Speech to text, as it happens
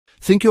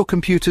Think your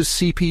computer's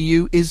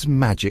CPU is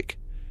magic?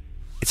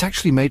 It's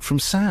actually made from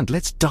sand.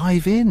 Let's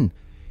dive in.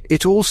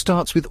 It all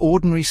starts with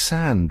ordinary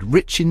sand,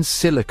 rich in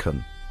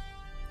silicon.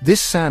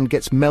 This sand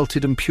gets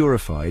melted and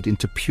purified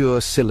into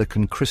pure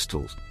silicon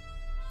crystals.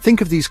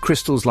 Think of these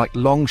crystals like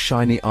long,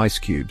 shiny ice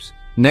cubes.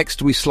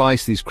 Next, we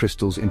slice these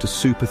crystals into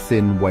super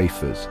thin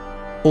wafers,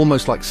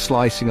 almost like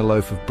slicing a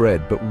loaf of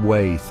bread, but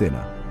way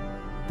thinner.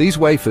 These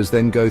wafers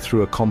then go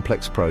through a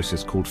complex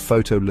process called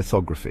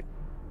photolithography.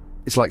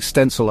 It's like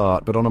stencil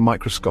art, but on a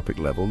microscopic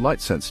level.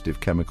 Light-sensitive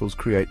chemicals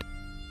create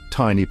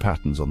tiny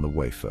patterns on the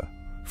wafer,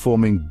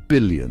 forming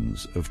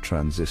billions of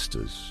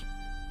transistors.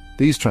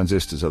 These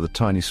transistors are the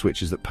tiny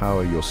switches that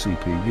power your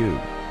CPU.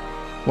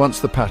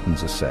 Once the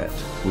patterns are set,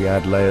 we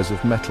add layers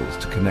of metals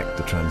to connect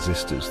the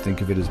transistors.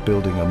 Think of it as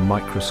building a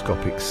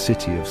microscopic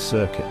city of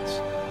circuits.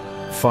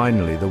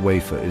 Finally, the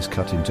wafer is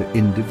cut into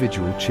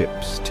individual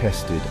chips,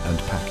 tested and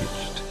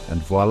packaged.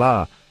 And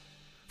voila!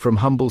 From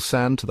humble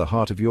sand to the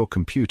heart of your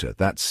computer,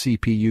 that's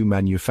CPU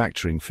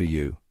manufacturing for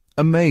you.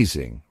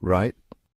 Amazing, right?